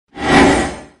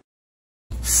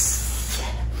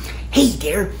Hey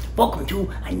there, welcome to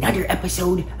another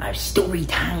episode of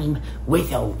Storytime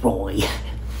with Elroy.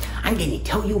 I'm going to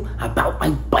tell you about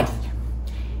my buddy.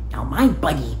 Now, my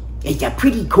buddy is a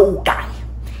pretty cool guy,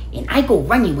 and I go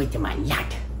running with him a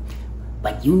lot.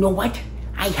 But you know what?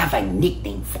 I have a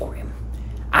nickname for him.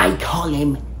 I call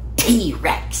him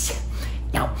T-Rex.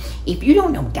 Now, if you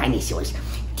don't know dinosaurs,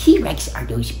 T-Rex are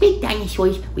those big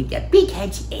dinosaurs with the big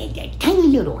heads and the tiny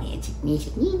little hands.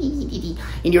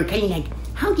 And you're kind of like,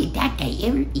 how did that guy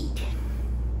ever eat?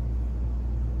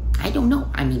 I don't know.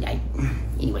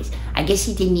 Anyways, I guess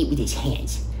he didn't eat with his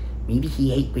hands. Maybe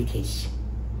he ate with his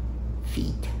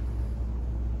feet.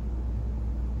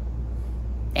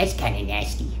 That's kind of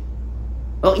nasty.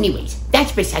 Well, anyways,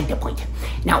 that's beside the point.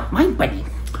 Now, my buddy,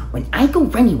 when I go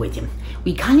running with him,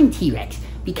 we call him T-Rex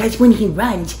because when he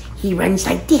runs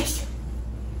like this.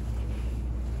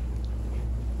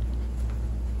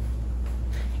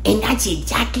 And that's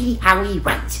exactly how he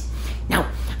runs. Now,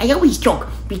 I always joke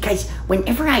because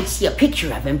whenever I see a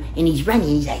picture of him and he's running,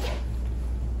 he's like...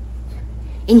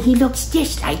 And he looks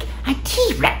just like a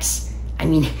T-Rex. I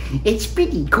mean, it's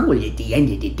pretty cool at the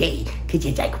end of the day because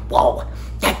it's like, whoa,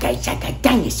 that guy's like a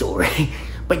dinosaur.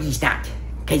 But he's not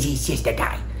because he's just a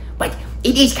guy. But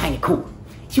it is kind of cool.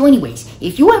 So anyways,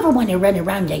 if you ever want to run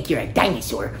around like you're a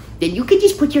dinosaur, then you can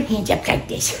just put your hands up like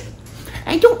this.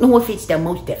 I don't know if it's the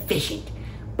most efficient,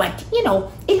 but, you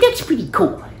know, it looks pretty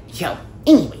cool. So,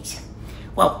 anyways,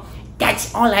 well,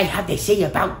 that's all I have to say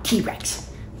about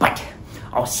T-Rex. But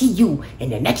I'll see you in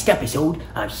the next episode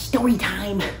of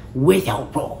Storytime with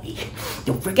Elroy.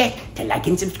 Don't forget to like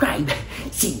and subscribe.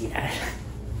 See ya.